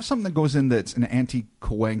 No, they have something that goes in that's an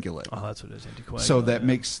anticoagulant. Oh, that's what it is. Anticoagulant. So that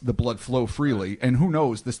makes the blood flow freely, and who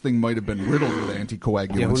knows? This thing might have been riddled with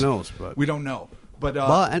anticoagulants. Yeah, who knows, but- we don't know. But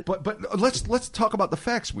let's talk about the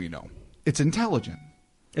facts we know. It's intelligent.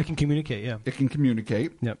 It can communicate, yeah. It can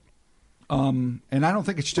communicate. Yep. And I don't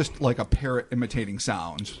think it's just like a parrot imitating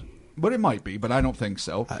sounds. But it might be, but I don't think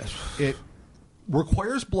so. It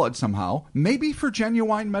requires blood somehow, maybe for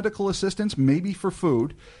genuine medical assistance, maybe for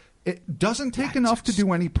food. It doesn't take enough to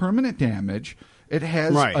do any permanent damage. It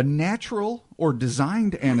has a natural or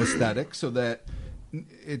designed anesthetic so that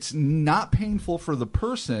it's not painful for the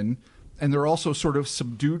person, and they're also sort of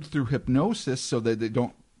subdued through hypnosis so that they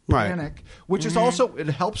don't panic, which is also, it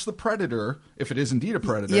helps the predator, if it is indeed a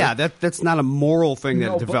predator. Yeah, that's not a moral thing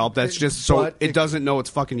that developed. That's just so it doesn't know it's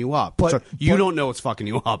fucking you up. But so you don't know it's fucking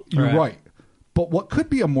you up. You're right. But what could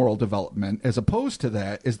be a moral development, as opposed to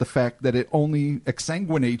that, is the fact that it only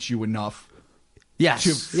exsanguinates you enough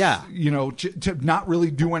to not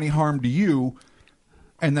really do any harm to you,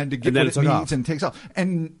 and then to get what it needs and takes off.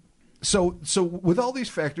 And so with all these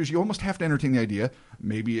factors, you almost have to entertain the idea,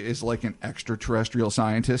 maybe it is like an extraterrestrial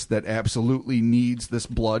scientist that absolutely needs this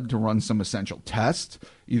blood to run some essential test,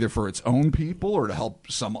 either for its own people or to help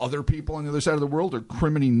some other people on the other side of the world, or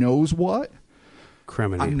criminy knows what.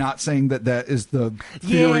 I'm not saying that is the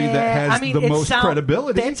theory that has the most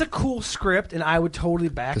credibility. That's a cool script, and I would totally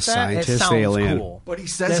back that. Scientist it sounds alien. Cool. But he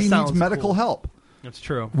says he needs medical help. That's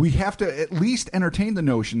true. We have to at least entertain the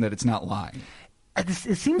notion that it's not lying. It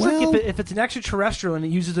seems like if it's an extraterrestrial and it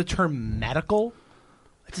uses the term medical,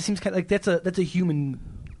 it just seems kind of like that's a human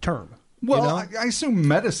term. Well, you know? I assume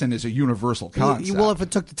medicine is a universal concept. Well, if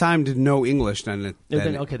it took the time to know English, then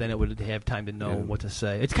then it would have time to know what to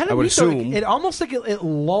say. It's kind of I would neat, though. assume. It almost like it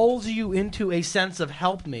lulls you into a sense of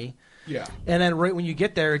help me. Yeah. And then right when you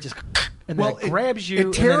get there, it just and then it grabs you.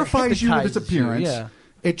 It terrifies you with its hypnotizes appearance. Yeah.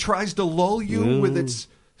 It tries to lull you with its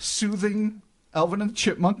soothing Alvin and the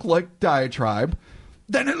Chipmunk-like diatribe.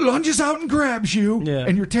 Then it lunges out and grabs you,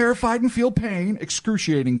 and you're terrified and feel pain,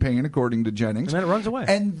 excruciating pain, according to Jennings. And then it runs away.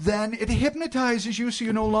 And then it hypnotizes you so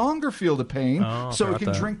you no longer feel the pain, so it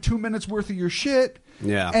can drink 2 minutes worth of your shit,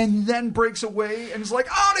 and then breaks away and is like,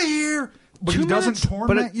 out of here! But he doesn't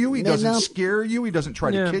torment you, he doesn't scare you, he doesn't try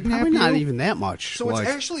to kidnap you. Not even that much. So it's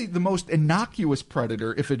actually the most innocuous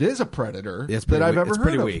predator, if it is a predator, that I've ever heard of. It's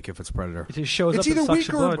pretty weak if it's a predator. It just shows it's up either and weak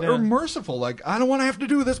sucks your blood, or merciful. Like, I don't want to have to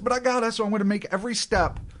do this, but I gotta, so I'm going to make every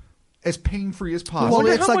step as pain-free as possible. Well,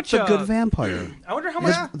 it's like the good vampire. I wonder how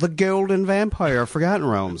much... The golden vampire, Forgotten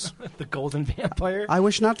Realms. The golden vampire? I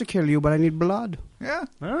wish not to kill you, but I need blood. Yeah.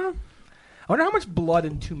 I wonder how much blood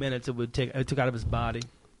in 2 minutes it took out of his body.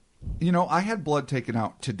 You know, I had blood taken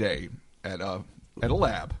out today at a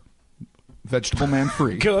lab, Vegetable Man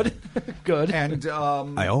free. Good. And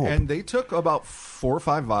and they took about 4 or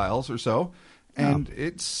 5 vials or so, and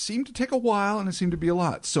it seemed to take a while, and it seemed to be a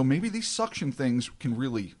lot. So maybe these suction things can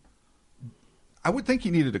really. I would think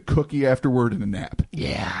you needed a cookie afterward and a nap.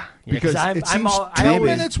 Yeah, because it seems 2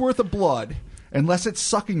 minutes worth of blood. Unless it's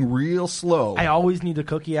sucking real slow. I always need the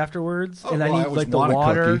cookie afterwards, and I need like the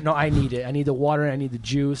water. No, I need it. I need the water, and I need the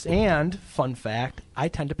juice. And fun fact, I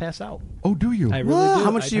tend to pass out. Oh, do you? I really do.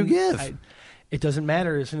 How much do you give? It doesn't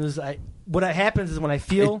matter. As soon as what happens is when I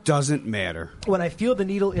feel it doesn't matter when I feel the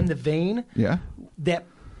needle in the vein. Yeah.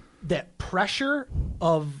 That pressure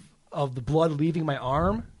of the blood leaving my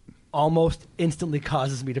arm almost instantly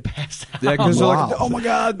causes me to pass out. Yeah, because they're like, oh my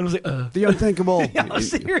God, I was like, the unthinkable. Yeah,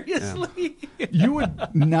 seriously. Yeah. You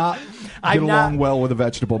would not get along well with a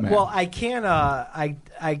Vegetable Man. Well, I can't.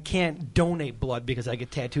 I can't donate blood because I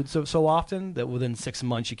get tattooed so often that within 6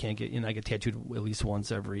 months you can't get. I get tattooed at least once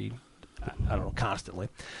every. I don't know, constantly.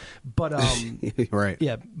 But right.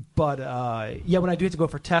 Yeah, but when I do have to go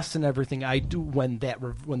for tests and everything, I do when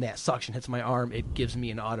that suction hits my arm, it gives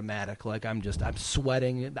me an automatic I'm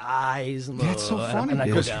sweating, the eyes. And that's so funny and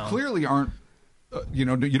because you clearly aren't. You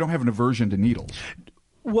don't have an aversion to needles.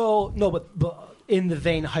 Well, no, but in the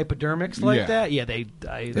vein hypodermics that,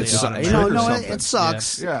 they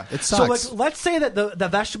sucks. Yeah, it sucks. So let's say that the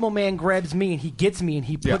Vegetable Man grabs me and he gets me and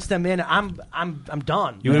he puts them in. I'm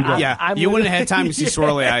done. You wouldn't have had time to see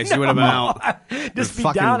swirly eyes. You would have been out. Just be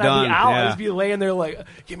down. I'd be out. I'd just be laying there like,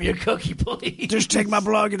 give me a cookie, please. Just take my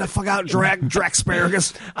blood. Get the fuck out,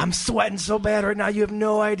 Draxparagus. I'm sweating so bad right now. You have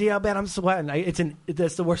no idea how bad I'm sweating.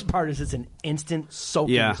 That's the worst part is it's an instant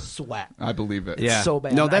soaking sweat. I believe it. It's so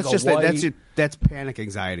bad. No, that's panic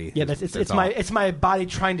anxiety. Yeah, it's my body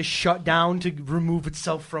trying to shut down to remove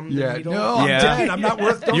itself from the needle. No, I'm dead. I'm not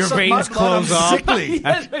worth. Your veins close off. Sickly.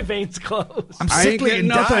 Yes, my veins close. I'm sickly and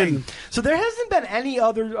dying. So there hasn't been any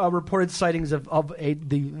other reported sightings of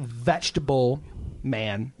the Vegetable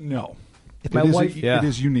Man. No. If my wife, it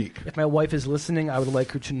is unique. If my wife is listening, I would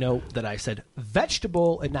like her to note that I said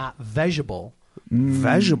vegetable and not vegetable.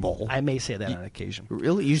 Vegetable. I may say that on occasion.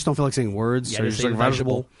 Really? You just don't feel like saying words? Yeah, so you're just like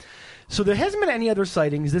vegetable? So there hasn't been any other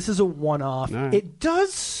sightings. This is a one-off. Right. It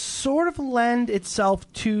does sort of lend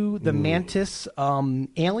itself to the Mantis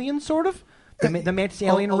alien, sort of. The Mantis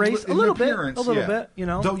alien race. A little bit, you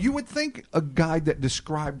know. Though you would think a guy that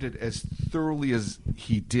described it as thoroughly as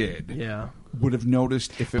he did would have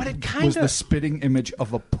noticed if it was the spitting image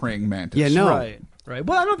of a praying mantis. Yeah, no. Right.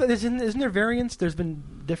 Well, I don't know. Isn't there variants? There's been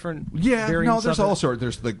different variants. No, there's all sorts.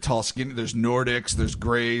 There's the tall, skinny. There's Nordics. There's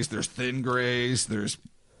grays. There's thin grays. There's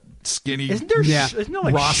skinny. Isn't there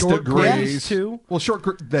like Rasta short grays too? Well,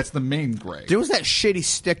 that's the main gray. There was that shitty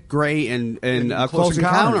stick gray in Close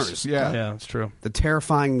Encounters. Yeah, that's true. The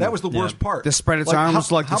terrifying. That was the worst part. To spread its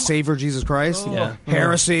arms like the Savior Jesus Christ. Yeah.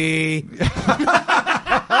 Heresy.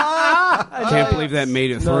 Can't believe that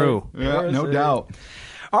made it through. Yeah, no doubt.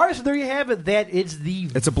 All right, so there you have it. That is the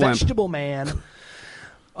Vegetable Man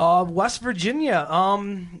of West Virginia.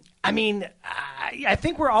 I mean, I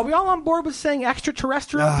think are we all on board with saying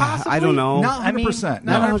extraterrestrial? Possibly, I don't know. Not 100%.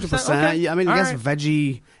 Not 100%. Okay. I mean, I guess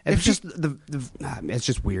veggie. It's If just it's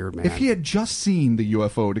just weird, man. If he had just seen the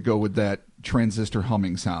UFO to go with that transistor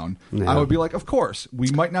humming sound, I would be like, of course. We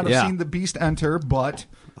might not have seen the beast enter, but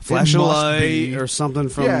flash it a must light be. or something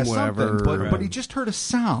from whatever. Something. But he just heard a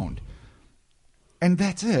sound, and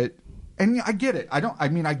that's it. And I get it. I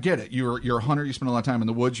get it. You're a hunter. You spend a lot of time in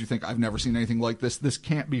the woods. You think, I've never seen anything like this. This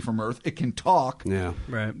can't be from Earth. It can talk. Yeah.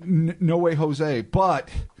 Right. No way, Jose. But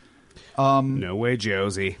no way,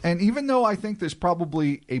 Josie. And even though I think there's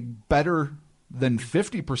probably a better than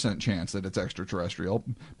 50% chance that it's extraterrestrial,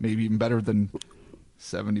 maybe even better than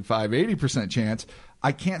 75-80% chance,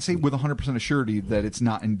 I can't say with 100% assurity that it's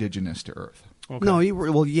not indigenous to Earth. Okay. No,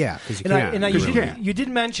 because you can't. You did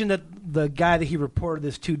mention that the guy that he reported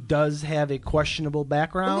this to does have a questionable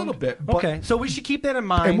background. A little bit. But, okay, so we should keep that in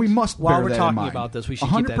mind. And we must while bear we're that talking in mind. about this. We should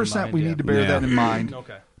keep that in mind. 100% we need to bear that in mind.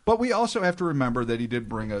 Okay. But we also have to remember that he did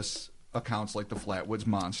bring us accounts like the Flatwoods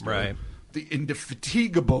Monster, right? The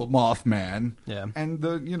Indefatigable Mothman, and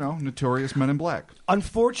the notorious Men in Black.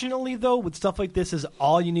 Unfortunately, though, with stuff like this, is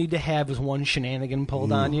all you need to have is one shenanigan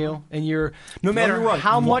pulled on you, and no matter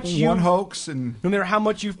how much one hoax, and no matter how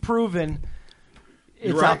much you've proven,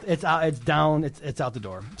 it's out. It's out. It's down. It's out the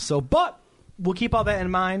door. So, but we'll keep all that in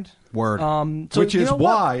mind. Word. Which is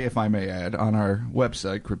why, if I may add, on our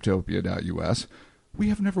website cryptopia.us, we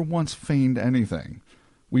have never once feigned anything.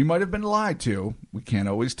 We might have been lied to. We can't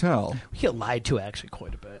always tell. We get lied to actually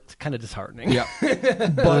quite a bit. It's kind of disheartening. Yeah,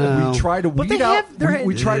 but we try to weed out.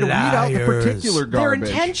 We try to weed out the particular garbage. Their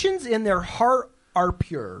intentions in their heart are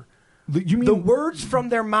pure. You mean the words from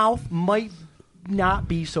their mouth might not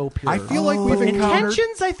be so pure? I feel like we've encountered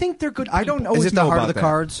intentions. I think they're good. I don't always Is it the know heart about of the that.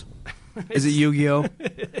 cards? Is it Yu-Gi-Oh?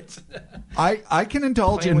 I can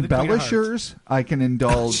indulge embellishers. I can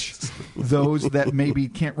indulge those that maybe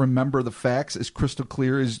can't remember the facts as crystal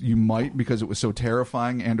clear as you might because it was so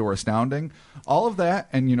terrifying and or astounding. All of that,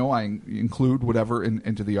 and I include whatever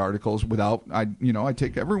into the articles without I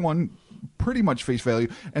take everyone pretty much face value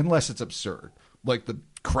unless it's absurd, like the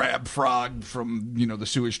crab frog from the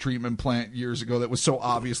sewage treatment plant years ago that was so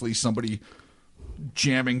obviously somebody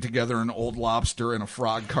jamming together an old lobster and a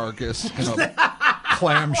frog carcass and a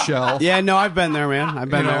clamshell. Yeah, no, I've been there, man. I've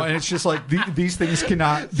been there. And it's just like these things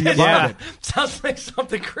cannot be allowed. Sounds like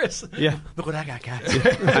something, Chris. Yeah. Look what I got, guys.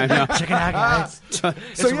 I know. Check it out, guys.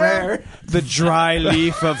 It's rare. The dry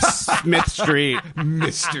leaf of Smith Street.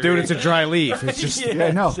 Mystery. Dude, it's a dry leaf. It's just...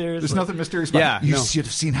 no. Seriously. There's nothing mysterious about it. You should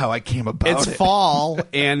have seen how I came about it's it. It's fall,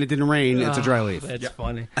 and it didn't rain. It's a dry leaf. That's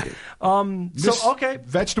funny.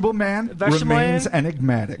 Vegetable Man remains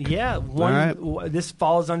enigmatic. Yeah. This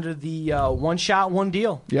falls under the one-shot, one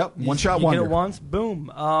deal. Yep, one-shot you wonder. You get it once,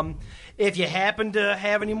 boom. If you happen to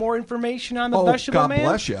have any more information on the Vegetable Man, God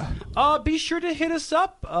bless you. Be sure to hit us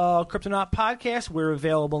up, Cryptonaut Podcast. We're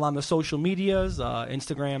available on the social medias,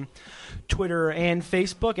 Instagram, Twitter, and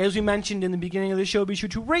Facebook. As we mentioned in the beginning of the show, be sure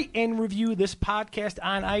to rate and review this podcast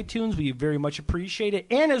on iTunes. We very much appreciate it.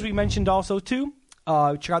 And as we mentioned also, too,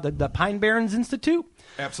 check out the Pine Barrens Institute.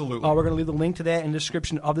 Absolutely. We're going to leave the link to that in the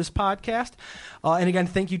description of this podcast. And again,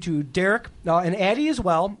 thank you to Derek and Addie as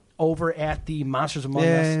well over at the Monsters Among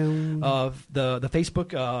Us of the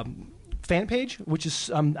Facebook fan page, which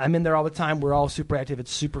is I'm in there all the time. We're all super active.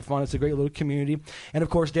 It's super fun. It's a great little community. And, of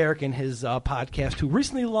course, Derek and his podcast, who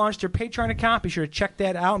recently launched their Patreon account. Be sure to check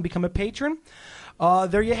that out and become a patron.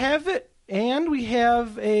 There you have it. And we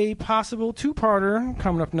have a possible two-parter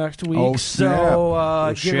coming up next week. Oh,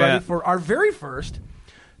 so get ready for our very first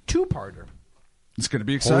two-parter. It's going to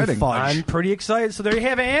be exciting. I'm pretty excited. So there you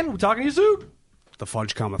have it, Ann. We're talking to you soon. The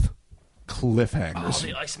fudge cometh. Cliffhangers. Oh,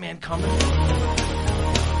 the Iceman coming.